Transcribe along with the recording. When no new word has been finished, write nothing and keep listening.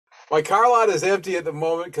My car lot is empty at the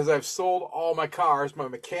moment because I've sold all my cars. My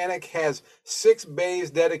mechanic has 6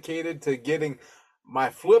 bays dedicated to getting my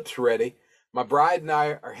flips ready. My bride and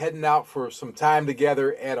I are heading out for some time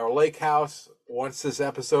together at our lake house once this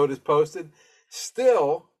episode is posted.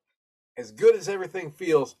 Still, as good as everything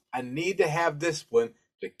feels, I need to have discipline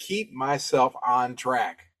to keep myself on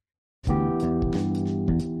track.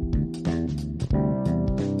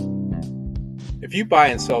 If you buy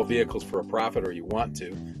and sell vehicles for a profit or you want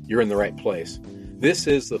to, you're in the right place. This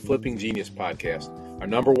is the Flipping Genius podcast. Our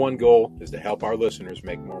number one goal is to help our listeners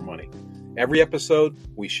make more money. Every episode,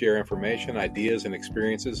 we share information, ideas, and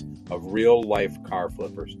experiences of real-life car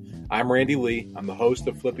flippers. I'm Randy Lee. I'm the host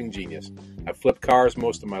of Flipping Genius. I've flipped cars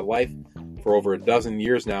most of my life. For over a dozen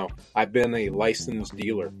years now, I've been a licensed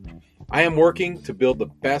dealer. I am working to build the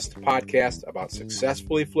best podcast about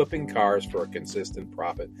successfully flipping cars for a consistent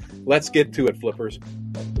profit. Let's get to it, flippers.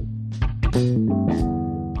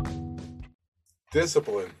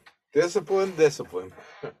 Discipline.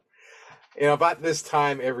 About this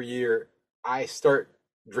time every year, I start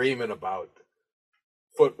dreaming about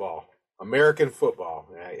football, American football.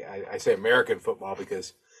 I say American football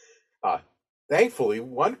because thankfully,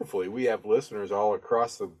 wonderfully, we have listeners all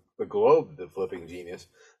across the globe, the Flipping Genius.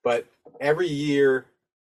 But every year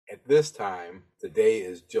at this time, the day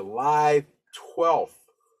is July 12th,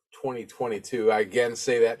 2022. I again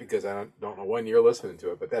say that because I don't know when you're listening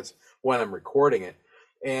to it, but that's when I'm recording it.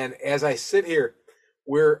 And as I sit here,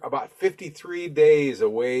 we're about 53 days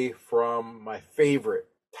away from my favorite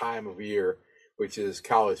time of year, which is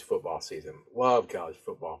college football season. Love college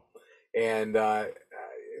football. And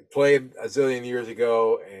played a zillion years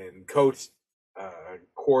ago and coached a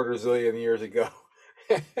quarter zillion years ago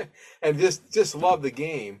and just love the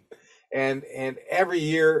game. And every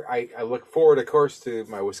year I look forward, of course, to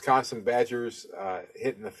my Wisconsin Badgers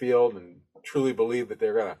hitting the field and truly believe that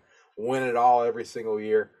they're going to win it all every single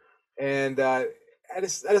year. And I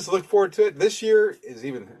just look forward to it. This year is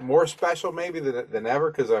even more special maybe than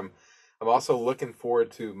ever because I'm also looking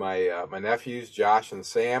forward to my nephews, Josh and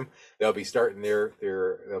Sam. They'll be starting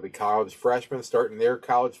they'll be college freshmen starting their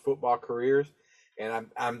college football careers, and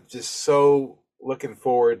I'm just so looking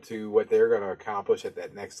forward to what they're going to accomplish at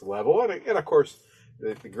that next level, and of course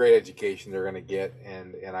the great education they're going to get,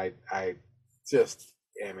 and I just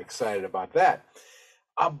am excited about that.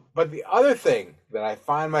 But the other thing that I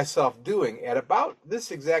find myself doing at about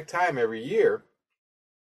this exact time every year,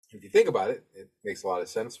 if you think about it, it makes a lot of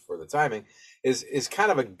sense for the timing, is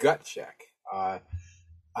kind of a gut check.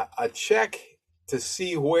 A check to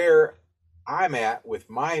see where I'm at with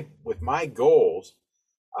my goals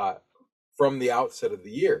from the outset of the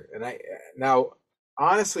year. And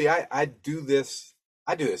honestly, I do this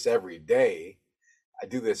every day. I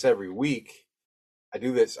do this every week. I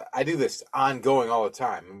do this ongoing all the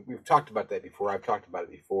time. And we've talked about that before. I've talked about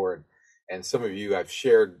it before, and some of you, I've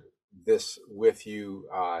shared this with you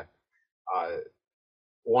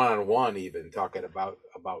one-on-one, even talking about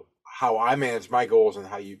how I manage my goals and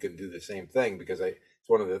how you can do the same thing, because it's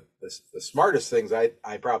one of the smartest things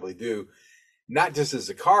I probably do, not just as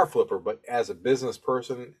a car flipper, but as a business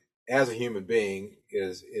person, as a human being,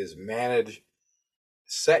 is manage,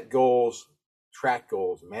 set goals, track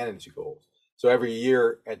goals, manage goals. So every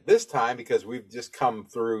year at this time, because we've just come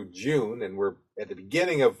through June and we're at the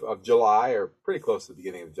beginning of July, or pretty close to the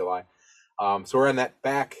beginning of July. So we're in that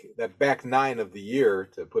back nine of the year,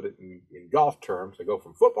 to put it in golf terms. I go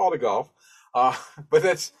from football to golf. But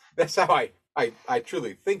that's how I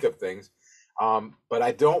truly think of things. But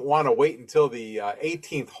I don't want to wait until the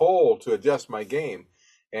 18th hole to adjust my game.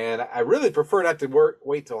 And I really prefer not to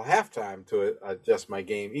wait till halftime to adjust my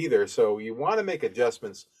game either. So you want to make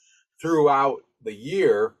adjustments throughout the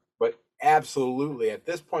year, but absolutely at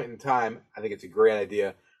this point in time, I think it's a great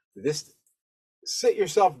idea to just sit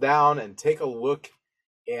yourself down and take a look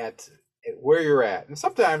at where you're at. And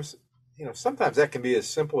sometimes that can be as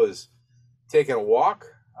simple as taking a walk,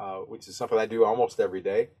 which is something I do almost every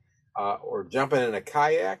day, or jumping in a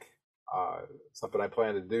kayak, something I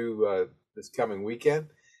plan to do this coming weekend,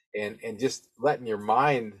 and just letting your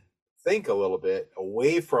mind think a little bit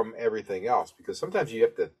away from everything else, because sometimes you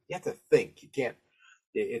have to think. You can't.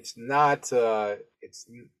 It's not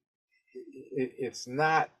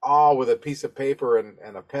all with a piece of paper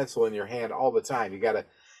and a pencil in your hand all the time. You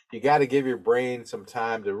gotta give your brain some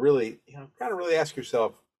time to really kind of really ask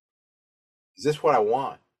yourself, is this what I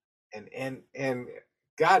want? And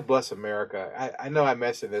God bless America. I know I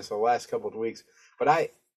mentioned this the last couple of weeks, but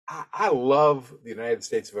I love the United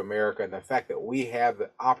States of America and the fact that we have the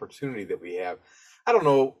opportunity that we have. I don't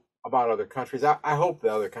know about other countries. I hope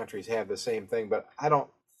that other countries have the same thing, but I don't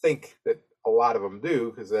think that a lot of them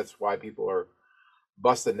do, because that's why people are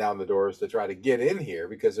busting down the doors to try to get in here,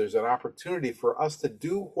 because there's an opportunity for us to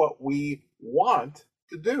do what we want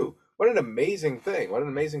to do. What an amazing thing. What an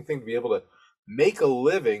amazing thing to be able to make a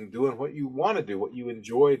living doing what you want to do, what you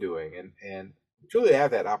enjoy doing, and truly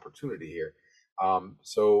have that opportunity here.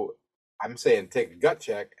 So I'm saying take a gut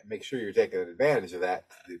check and make sure you're taking advantage of that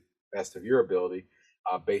to the best of your ability,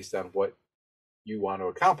 based on what you want to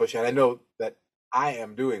accomplish. And I know that I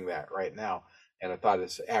am doing that right now, and I thought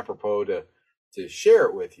it's apropos to share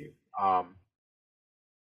it with you.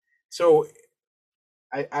 So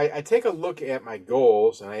I take a look at my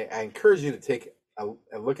goals, and I encourage you to take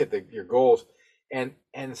a look at your goals and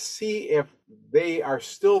see if they are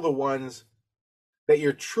still the ones that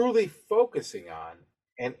you're truly focusing on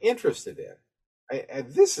and interested in.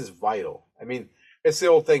 And this is vital. I mean, it's the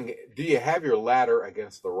old thing. Do you have your ladder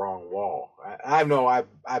against the wrong wall? I know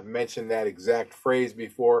I've mentioned that exact phrase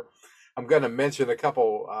before. I'm going to mention a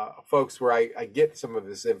couple folks where I get some of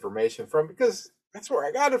this information from, because that's where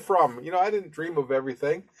I got it from. I didn't dream of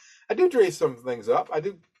everything. I do dream some things up. I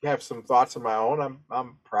do have some thoughts of my own.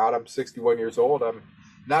 I'm proud. I'm 61 years old. I'm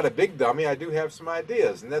not a big dummy. I do have some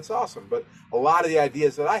ideas, and that's awesome. But a lot of the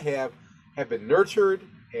ideas that I have been nurtured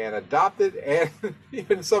and adopted, and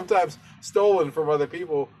even sometimes stolen from other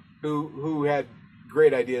people who had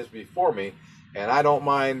great ideas before me. And I don't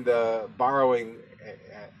mind borrowing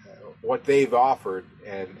what they've offered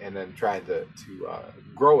and then trying to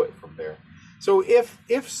grow it from there. So if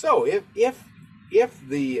the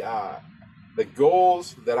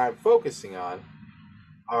goals that I'm focusing on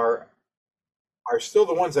are still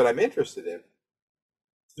the ones that I'm interested in,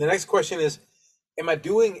 the next question is, am I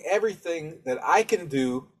doing everything that I can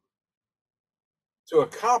do to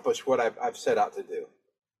accomplish what I've set out to do?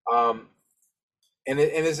 And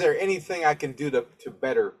is there anything I can do to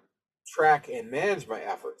better track and manage my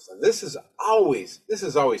efforts? And this is always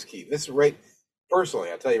key. This is right,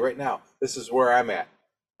 personally, I'll tell you right now, this is where I'm at.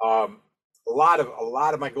 A lot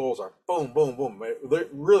of my goals are boom, boom, boom. They're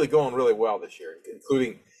really going really well this year,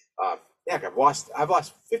 including I've lost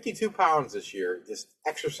 52 pounds this year, just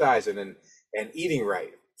exercising and eating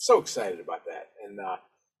right. So excited about that, and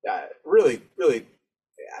really,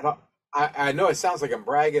 I know it sounds like I'm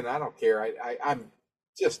bragging. I don't care. I'm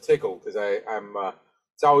just tickled, because I'm.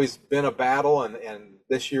 It's always been a battle, and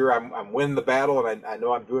this year I'm winning the battle, and I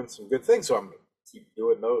know I'm doing some good things. So I'm gonna keep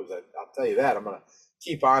doing those. I'll tell you that. I'm gonna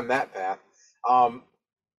keep on that path.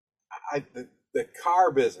 The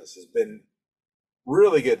car business has been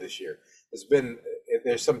really good this year.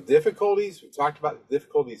 There's some difficulties. We talked about the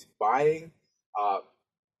difficulties buying.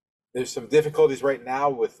 There's some difficulties right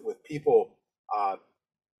now with people. Of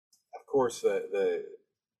course, the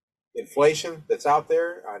inflation that's out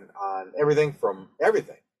there on everything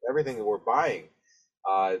that we're buying,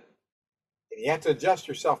 and you have to adjust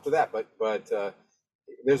yourself to that. But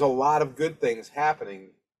there's a lot of good things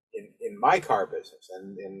happening in my car business,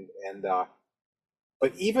 and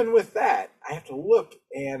but even with that, I have to look,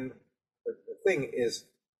 and the thing is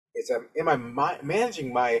am I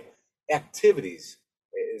managing my activities?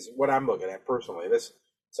 Is what I'm looking at personally.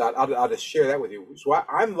 So I'll just share that with you. So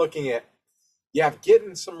I'm looking at, I'm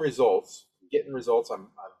getting some results. I'm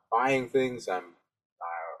buying things. I'm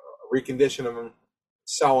reconditioning them,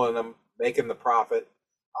 selling them, making the profit,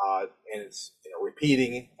 and it's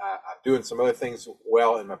repeating. I'm doing some other things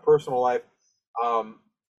well in my personal life.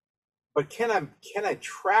 But can I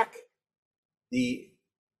track the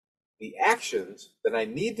actions that I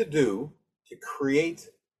need to do to create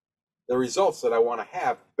the results that I want to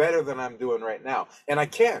have better than I'm doing right now? And I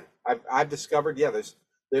can. I've discovered, there's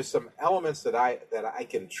some elements that I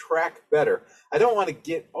can track better. I don't want to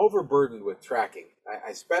get overburdened with tracking.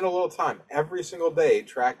 I spend a little time every single day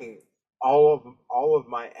tracking all of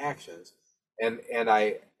my actions, and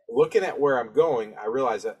I, looking at where I'm going, I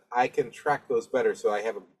realize that I can track those better, so I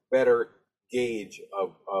have a better gauge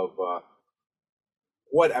of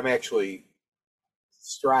what I'm actually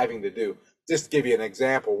striving to do. Just to give you an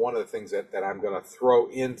example, one of the things that I'm going to throw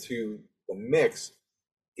into the mix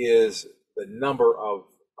is the number of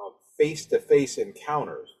face-to-face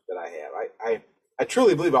encounters that I have. I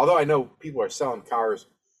truly believe, although I know people are selling cars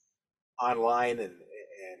online, and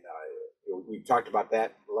we've talked about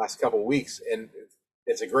that the last couple of weeks, and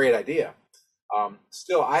it's a great idea.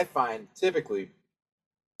 Still, I find typically,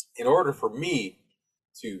 in order for me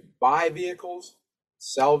to buy vehicles,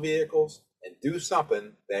 sell vehicles, and do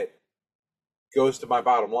something that goes to my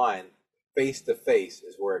bottom line, face-to-face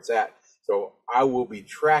is where it's at. So I will be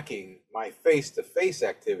tracking my face-to-face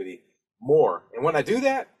activity more. And when I do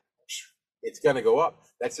that, it's going to go up.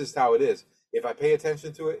 That's just how it is. If I pay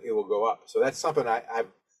attention to it, it will go up. So that's something I've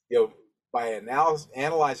by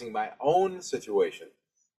analyzing my own situation,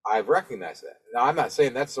 I've recognized that. Now, I'm not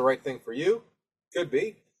saying that's the right thing for you. Could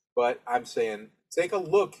be, but I'm saying take a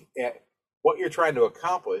look at what you're trying to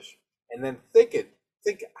accomplish, and then think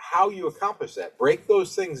how you accomplish that. Break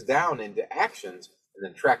those things down into actions, and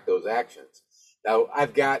then track those actions. Now,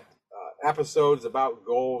 I've got episodes about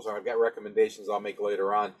goals, or I've got recommendations I'll make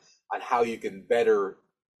later on how you can better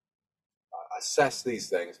assess these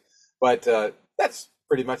things. But that's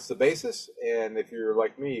pretty much the basis. And if you're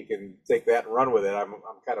like me, you can take that and run with it. I'm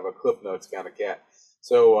kind of a Cliff Notes kind of cat.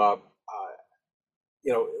 So,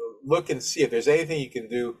 look and see if there's anything you can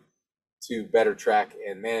do to better track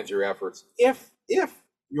and manage your efforts. If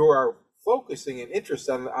you are focusing and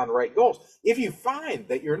interested on the right goals, if you find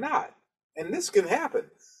that you're not, and this can happen,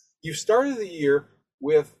 you started the year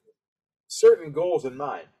with certain goals in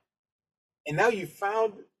mind, and now you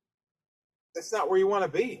found that's not where you want to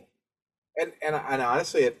be. And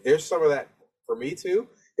honestly, there's some of that for me too.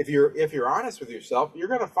 If you're honest with yourself, you're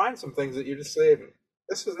going to find some things that you just say,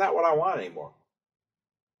 this is not what I want anymore.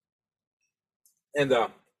 And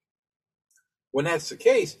when that's the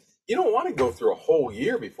case, you don't want to go through a whole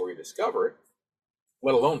year before you discover it,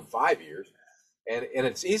 let alone 5 years. And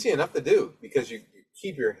it's easy enough to do because you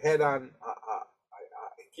keep your head on,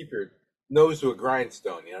 keep your nose to a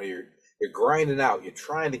grindstone. You're grinding out. You're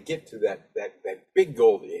trying to get to that big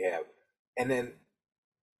goal that you have. And then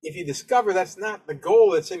if you discover that's not the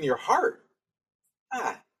goal that's in your heart,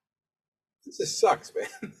 this just sucks,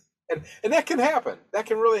 man. And that can happen. That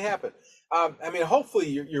can really happen. Hopefully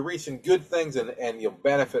you're reaching good things and you'll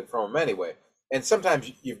benefit from them anyway. And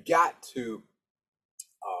sometimes you've got to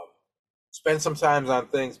spend some time on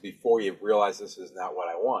things before you realize this is not what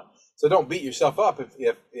I want. So don't beat yourself up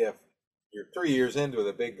if you're 3 years into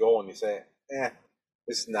the big goal and you say,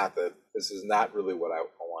 this is not really what I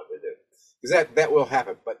wanted to do. Because that will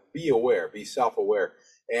happen. But be aware, be self-aware,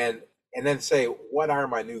 and then say, what are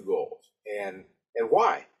my new goals and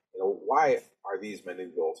why? Why are these my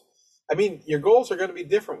new goals? Your goals are going to be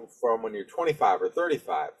different from when you're 25 or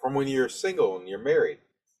 35, from when you're single and you're married.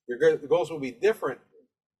 Your goals will be different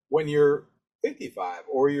when you're 55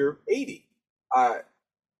 or you're 80. I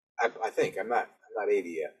think I'm not 80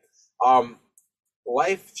 yet.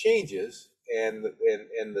 Life changes, and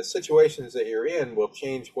the situations that you're in will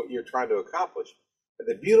change what you're trying to accomplish. But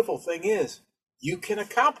the beautiful thing is, you can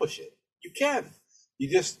accomplish it. You can. You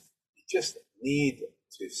just need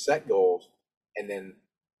to set goals and then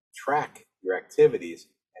track your activities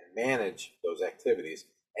and manage those activities,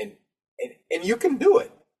 and you can do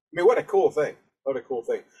it. What a cool thing. What a cool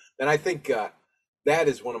thing. And I think that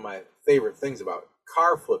is one of my favorite things about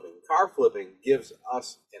car flipping. Car flipping gives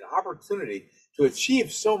us an opportunity to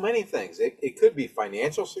achieve so many things. It could be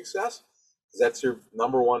financial success, because that's your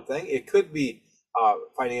number one thing. It could be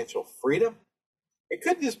financial freedom. It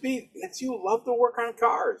could just be that you love to work on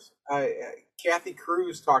cars. Kathy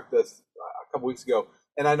Cruz talked to us a couple weeks ago,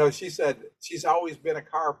 and I know she said she's always been a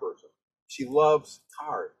car person. She loves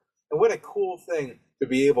cars. And what a cool thing to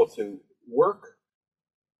be able to work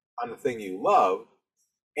on the thing you love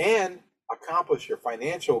and accomplish your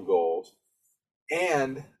financial goals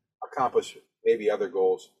and accomplish maybe other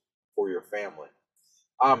goals for your family.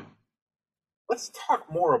 Let's talk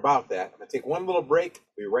more about that. I'm going to take one little break.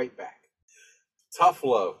 Be right back. Tough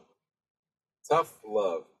love. Tough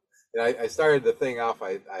love. And I started the thing off.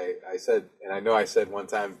 I said, and I know I said one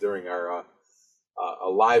time during our a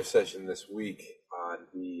live session this week on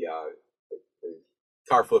the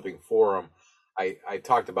car flipping forum, I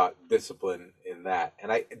talked about discipline in that.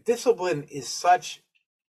 And discipline is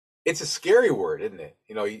it's a scary word, isn't it?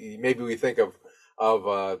 Maybe we think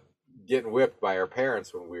of getting whipped by our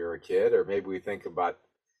parents when we were a kid, or maybe we think about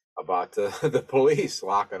the police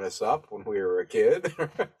locking us up when we were a kid,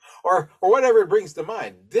 or whatever it brings to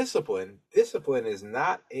mind. Discipline is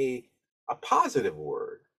not a positive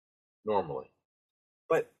word normally,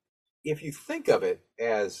 but if you think of it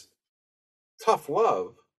as tough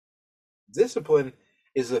love, discipline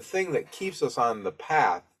is the thing that keeps us on the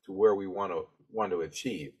path to where we want to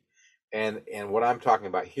achieve. And what I'm talking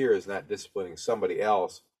about here is not disciplining somebody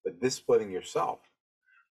else, but disciplining yourself.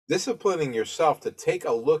 Disciplining yourself to take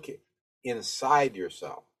a look inside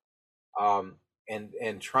yourself,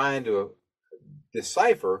 and trying to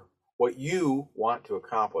decipher what you want to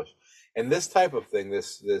accomplish. And this type of thing,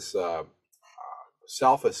 this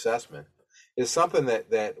self-assessment, is something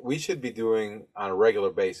that we should be doing on a regular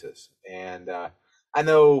basis. And I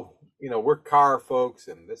know, we're car folks,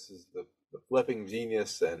 and this is the flipping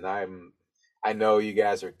genius, and I know you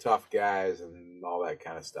guys are tough guys and all that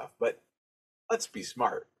kind of stuff. But let's be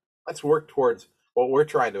smart. Let's work towards what we're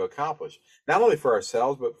trying to accomplish, not only for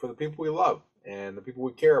ourselves, but for the people we love and the people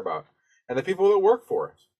we care about and the people that work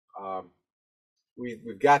for us.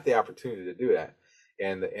 We've got the opportunity to do that.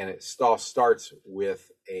 And it all starts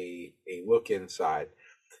with a look inside.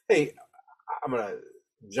 Hey, I'm going to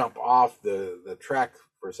jump off the track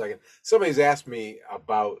for a second. Somebody's asked me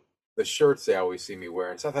about the shirts they always see me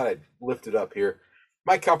wearing, so I thought I'd lift it up here.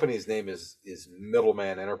 My company's name is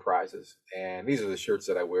Middleman Enterprises, and these are the shirts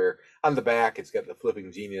that I wear. On the back, it's got the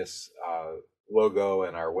Flipping Genius logo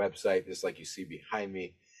and our website, just like you see behind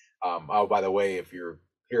me. Oh, by the way, if you're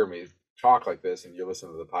hearing me talk like this and you're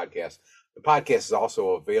listening to the podcast is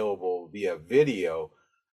also available via video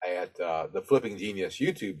at the Flipping Genius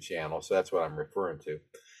YouTube channel, so that's what I'm referring to.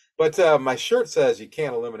 But my shirt says you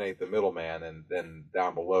can't eliminate the middleman, and then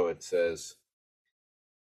down below it says,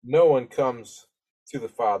 no one comes to the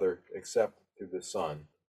Father except through the Son,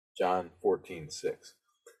 John 14:6.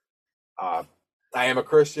 I am a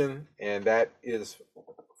Christian, and that is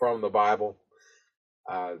from the Bible.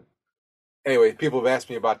 Anyway, people have asked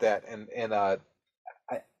me about that, and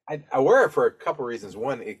I wear it for a couple of reasons.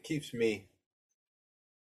 One, it keeps me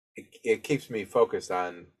focused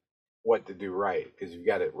on what to do right, because you've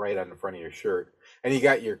got it right on the front of your shirt, and you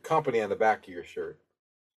got your company on the back of your shirt.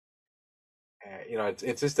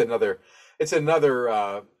 It's just another,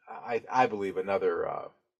 I believe, another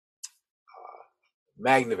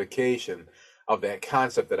magnification of that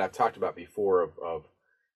concept that I've talked about before of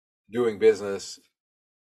doing business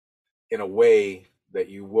in a way that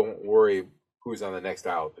you won't worry who's on the next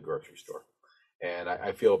aisle at the grocery store. And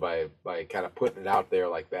I feel by kind of putting it out there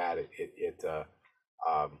like that,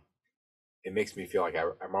 it makes me feel like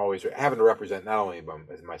I'm always having to represent not only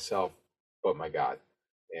myself, but my God.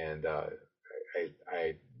 And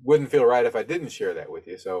I wouldn't feel right if I didn't share that with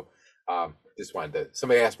you. So just wanted to,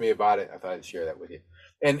 somebody asked me about it. I thought I'd share that with you.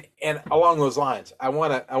 And along those lines, I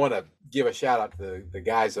want to give a shout out to the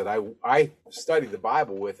guys that I study the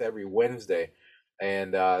Bible with every Wednesday,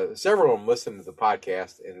 and several of them listen to the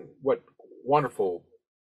podcast. And what wonderful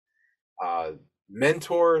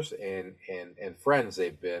mentors and friends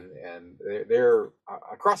they've been, and they're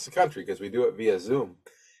across the country because we do it via Zoom.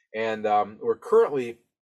 And we're currently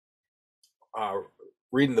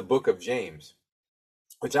reading the book of James,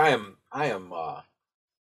 which I am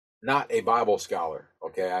not a Bible scholar.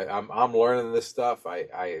 Okay, I'm learning this stuff.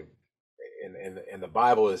 And the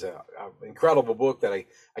Bible is an incredible book that I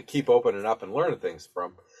keep opening up and learning things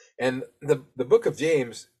from. And the book of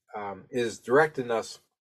James is directing us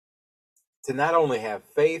to not only have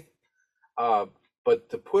faith, but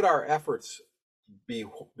to put our efforts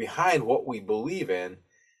behind what we believe in,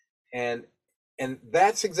 and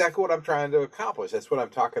that's exactly what I'm trying to accomplish. That's what I'm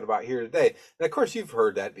talking about here today. And of course, you've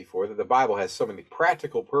heard that before, that the Bible has so many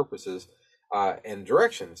practical purposes and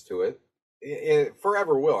directions to it. It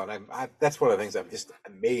forever will. And that's one of the things I'm just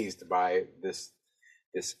amazed by, this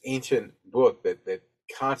ancient book that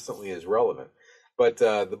constantly is relevant. But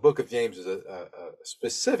the book of James is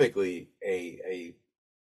specifically a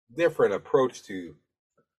different approach to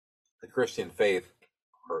the Christian faith,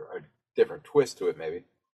 or a different twist to it, maybe,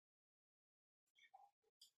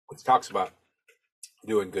 which talks about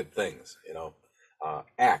doing good things,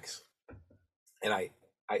 acts. And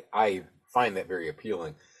I find that very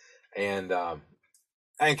appealing. And I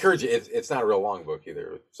encourage you, it's not a real long book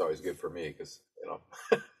either. It's always good for me because,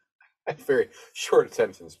 I have a very short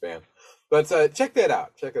attention span. But check that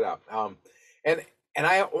out. Check it out. And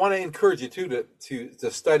I want to encourage you too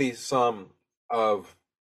to study some of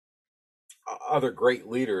other great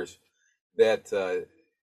leaders that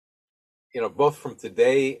both from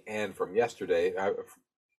today and from yesterday.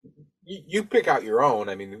 You pick out your own.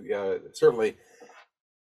 I mean, certainly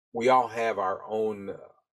we all have our own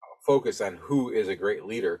focus on who is a great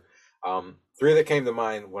leader. Three that came to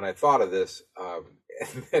mind when I thought of this,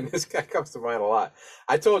 and this guy comes to mind a lot.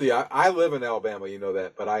 I told you I live in Alabama, you know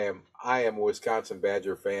that, but I am a Wisconsin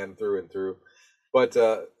Badger fan through and through. But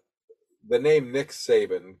the name Nick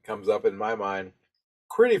Saban comes up in my mind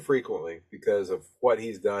pretty frequently because of what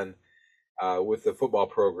he's done with the football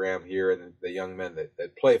program here and the young men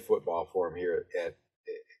that play football for him here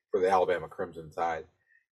for the Alabama Crimson Tide.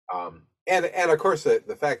 And of course,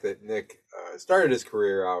 the fact that Nick started his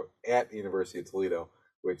career out at the University of Toledo,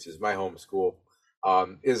 which is my home school,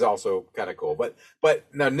 is also kind of cool. But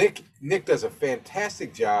now Nick does a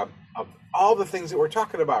fantastic job of all the things that we're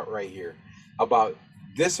talking about right here, about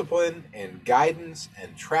discipline and guidance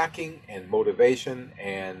and tracking and motivation.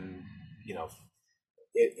 And he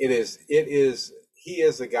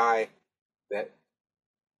is the guy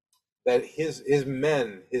that his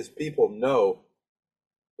men, his people know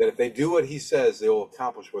that if they do what he says, they will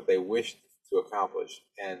accomplish what they wish to accomplish.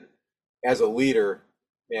 And as a leader,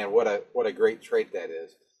 man, what a great trait that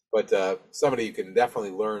is. But somebody you can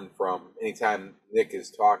definitely learn from. Anytime Nick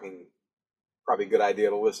is talking, probably a good idea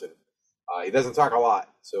to listen. He doesn't talk a lot,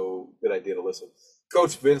 so good idea to listen.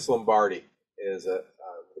 Coach Vince Lombardi is the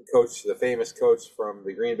coach, the famous coach from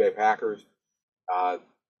the Green Bay Packers.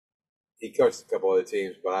 He coached a couple other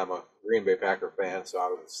teams, but I'm a Green Bay Packer fan, so I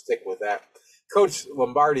would stick with that. Coach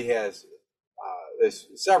Lombardi has there's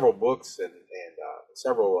several books and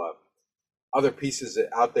several other pieces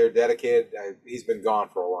out there dedicated. He's been gone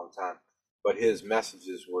for a long time, but his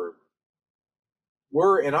messages were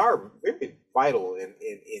and are very vital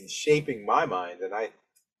in shaping my mind. And I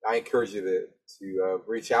encourage you to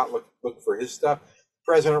reach out, look for his stuff.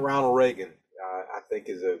 President Ronald Reagan, I think,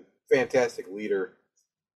 is a fantastic leader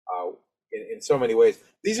in so many ways.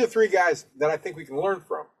 These are three guys that I think we can learn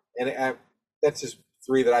from, and that's just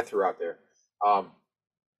three that I threw out there.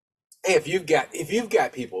 Hey, if you've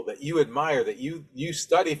got people that you admire, that you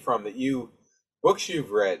study from, books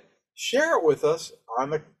you've read, share it with us on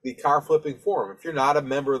the Car Flipping Forum. If you're not a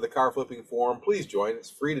member of the Car Flipping Forum, please join. It's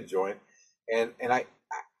free to join, and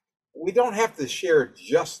we don't have to share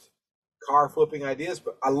just car flipping ideas,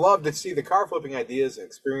 but I love to see the car flipping ideas and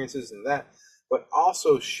experiences and that, but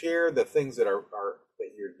also share the things that are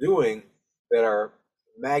that you're doing that are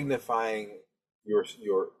magnifying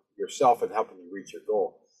yourself and helping you reach your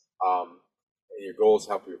goal. And your goals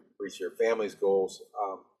help you reach your family's goals.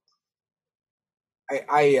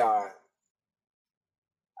 I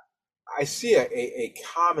see a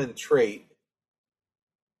common trait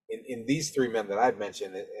in these three men that I've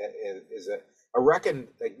mentioned is a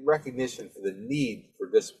recognition for the need for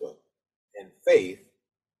discipline and faith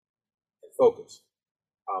and focus.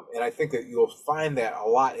 And I think that you'll find that a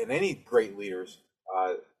lot in any great leaders,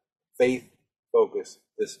 faith, focus,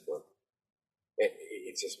 discipline.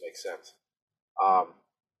 It just makes sense.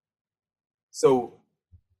 So,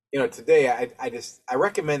 today I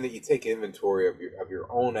recommend that you take inventory of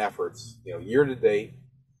your own efforts, year to date.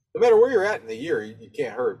 No matter where you're at in the year, you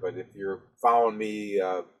can't hurt. But if you're following me,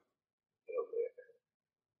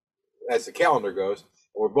 as the calendar goes,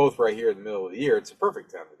 and we're both right here in the middle of the year, it's a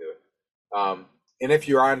perfect time to do it. And if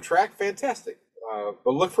you're on track, fantastic.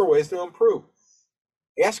 But look for ways to improve.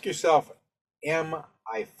 Ask yourself, am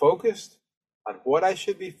I focused on what I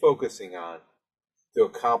should be focusing on to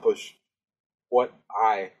accomplish what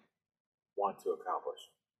I want to accomplish?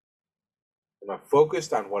 Am I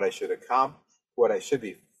focused on what I should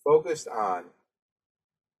be focused on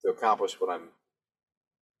to accomplish what I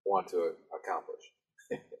want to accomplish?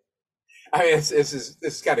 I mean, this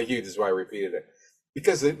is kind of huge. This is why I repeated it,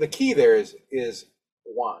 because the key there is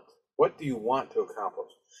want. What do you want to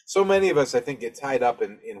accomplish? So many of us, I think, get tied up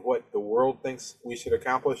in what the world thinks we should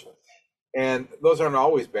accomplish, and those aren't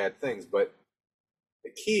always bad things. But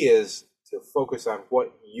the key is to focus on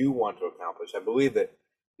what you want to accomplish. I believe that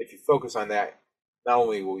if you focus on that, not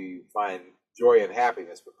only will you find joy and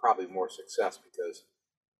happiness, but probably more success, because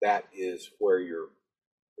that is where you're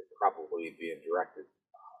probably being directed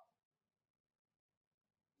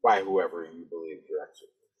by whoever you believe directs you.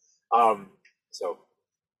 So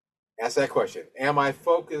ask that question. Am I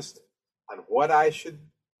focused on what I should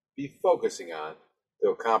be focusing on to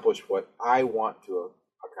accomplish what I want to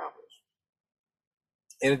accomplish?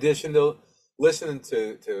 In addition to listening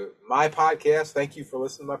to my podcast, thank you for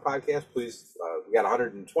listening to my podcast. Please, we got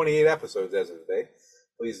 128 episodes as of today.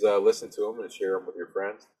 Please listen to them and share them with your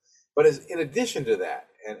friends. But in addition to that,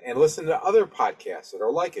 and listen to other podcasts that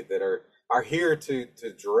are like it, that are here to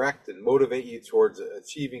direct and motivate you towards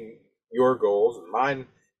achieving your goals. In mine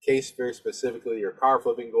case, very specifically, your car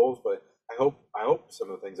flipping goals. But I hope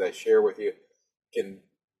some of the things I share with you can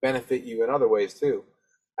benefit you in other ways too.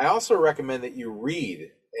 I also recommend that you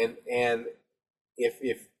read and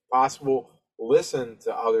if possible, listen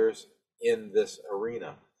to others in this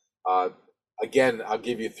arena. Again, I'll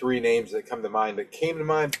give you three names that come to mind. That came to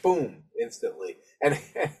mind, boom, instantly. And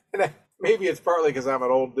maybe it's partly because I'm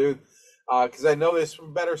an old dude, because I know there's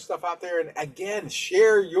some better stuff out there. And again,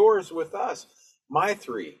 share yours with us. My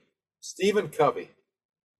three: Stephen Covey,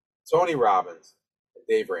 Tony Robbins, and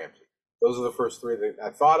Dave Ramsey. Those are the first three that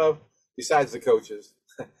I thought of, besides the coaches.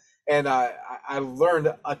 And I learned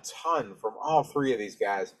a ton from all three of these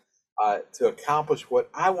guys to accomplish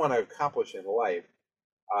what I want to accomplish in life.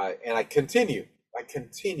 And I continue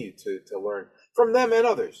to learn from them and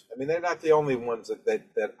others. I mean, they're not the only ones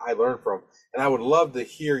that I learn from. And I would love to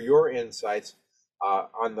hear your insights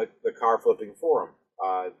on the Car Flipping Forum,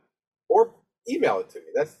 or email it to me.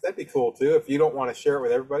 That'd be cool too. If you don't want to share it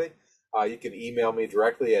with everybody, you can email me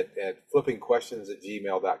directly at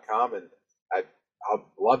flippingquestions@gmail.com, and I'll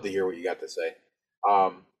love to hear what you got to say.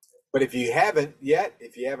 But if you haven't yet,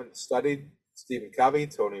 if you haven't studied Stephen Covey,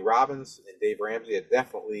 Tony Robbins, and Dave Ramsey, I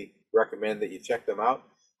definitely recommend that you check them out.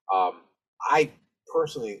 I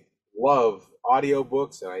personally love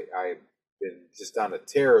audiobooks, and I've been just on a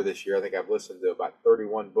tear this year. I think I've listened to about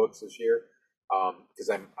 31 books this year because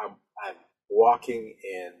I'm walking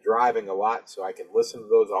and driving a lot, so I can listen to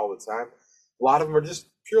those all the time. A lot of them are just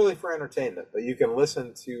purely for entertainment, but you can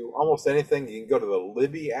listen to almost anything. You can go to the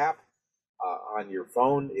Libby app on your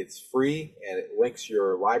phone. It's free, and it links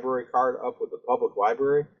your library card up with the public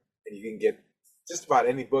library, and you can get just about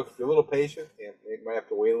any book. If you're a little patient, and you might have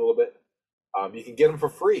to wait a little bit, you can get them for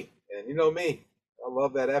free. And you know me, I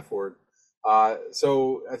love that F word.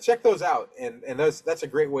 So check those out, and that's a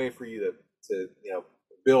great way for you to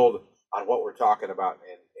build on what we're talking about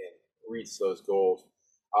and reach those goals.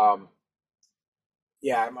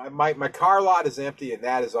 Yeah, my car lot is empty, and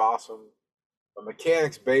that is awesome. The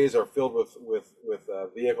mechanics bays are filled with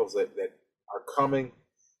vehicles that are coming,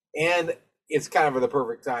 and it's kind of the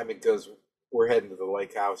perfect time because we're heading to the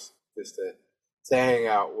lake house just to hang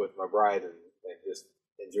out with my bride and just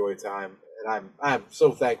enjoy time. And I'm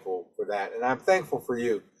so thankful for that, and I'm thankful for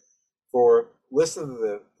you for listening to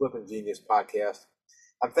the Flipping Genius podcast.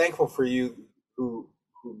 I'm thankful for you who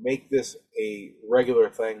make this a regular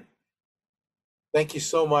thing. Thank you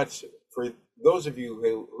so much for those of you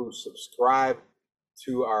who subscribe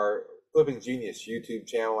to our Flipping Genius YouTube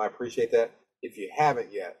channel. I appreciate that. If you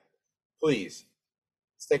haven't yet, please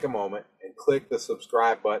take a moment and click the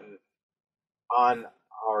subscribe button on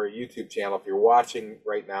our YouTube channel. If you're watching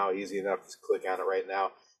right now, easy enough to click on it right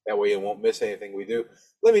now. That way you won't miss anything we do.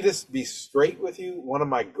 Let me just be straight with you. One of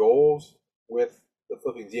my goals with the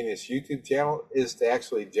Flipping Genius YouTube channel is to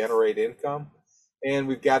actually generate income. And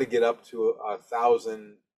we've got to get up to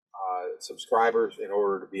 1,000 subscribers in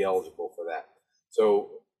order to be eligible for that.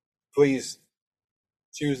 So please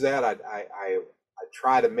choose that. I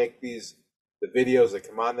try to make the videos that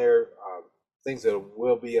come on there things that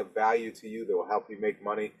will be of value to you, that will help you make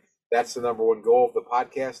money. That's the number one goal of the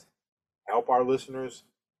podcast. Help our listeners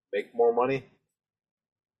make more money.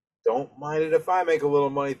 Don't mind it if I make a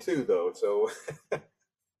little money too, though. So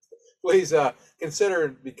please consider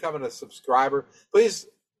becoming a subscriber. Please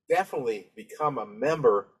definitely become a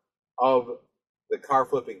member of the Car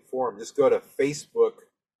Flipping Forum. Just go to Facebook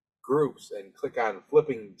groups and click on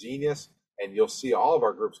Flipping Genius, and you'll see all of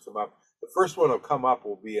our groups come up. The first one will come up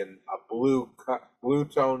will be in a blue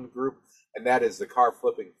tone group, and that is the Car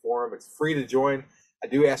Flipping Forum. It's free to join. I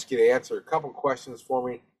do ask you to answer a couple questions for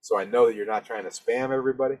me so I know that you're not trying to spam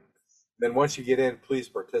everybody. Then once you get in, please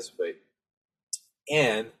participate.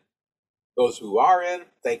 And those who are in,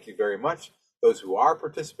 thank you very much. Those who are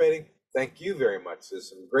participating, thank you very much. There's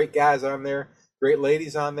some great guys on there, great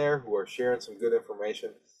ladies on there who are sharing some good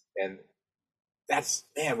information. And that's,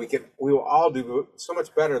 man, we will all do so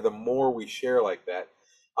much better the more we share like that.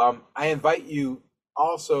 I invite you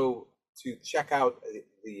also to check out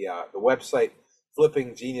the website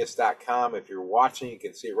flippinggenius.com. If you're watching, you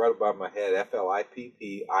can see it right above my head,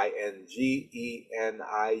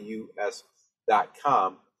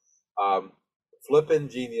 FLIPPINGENIUS.com. Flippin'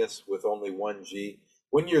 Genius with only one G.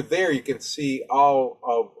 When you're there, you can see all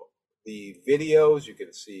of the videos. You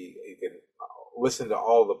can listen to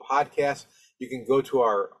all the podcasts. You can go to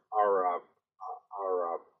our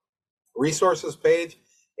resources page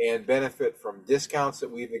and benefit from discounts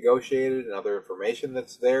that we've negotiated and other information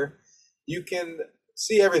that's there. You can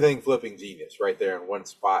see everything Flipping Genius right there in one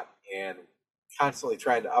spot, and constantly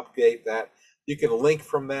trying to update that. You can link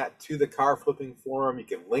from that to the Car Flipping Forum. You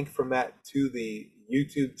can link from that to the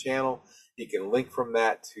YouTube channel. You can link from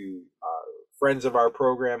that to friends of our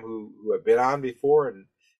program who have been on before and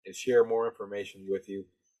share more information with you.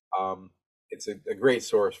 It's a great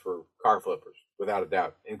source for car flippers, without a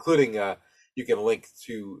doubt, including you can link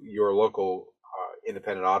to your local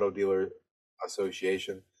independent auto dealer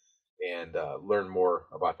association and learn more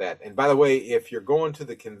about that. And by the way, if you're going to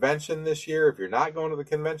the convention this year, if you're not going to the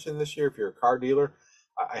convention this year, if you're a car dealer,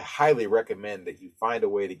 I highly recommend that you find a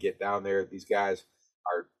way to get down there. These guys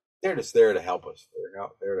they're just there to help us. They're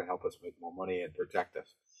out there to help us make more money and protect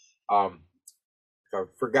us. If I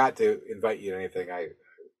forgot to invite you to anything,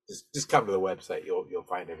 just come to the website. You'll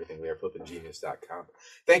find everything there, flippinggenius.com.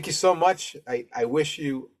 Thank you so much. I wish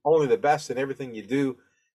you only the best in everything you do,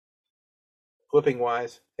 flipping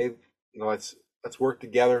wise. Hey, let's work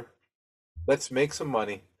together. Let's make some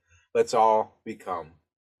money. Let's all become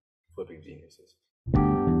flipping geniuses.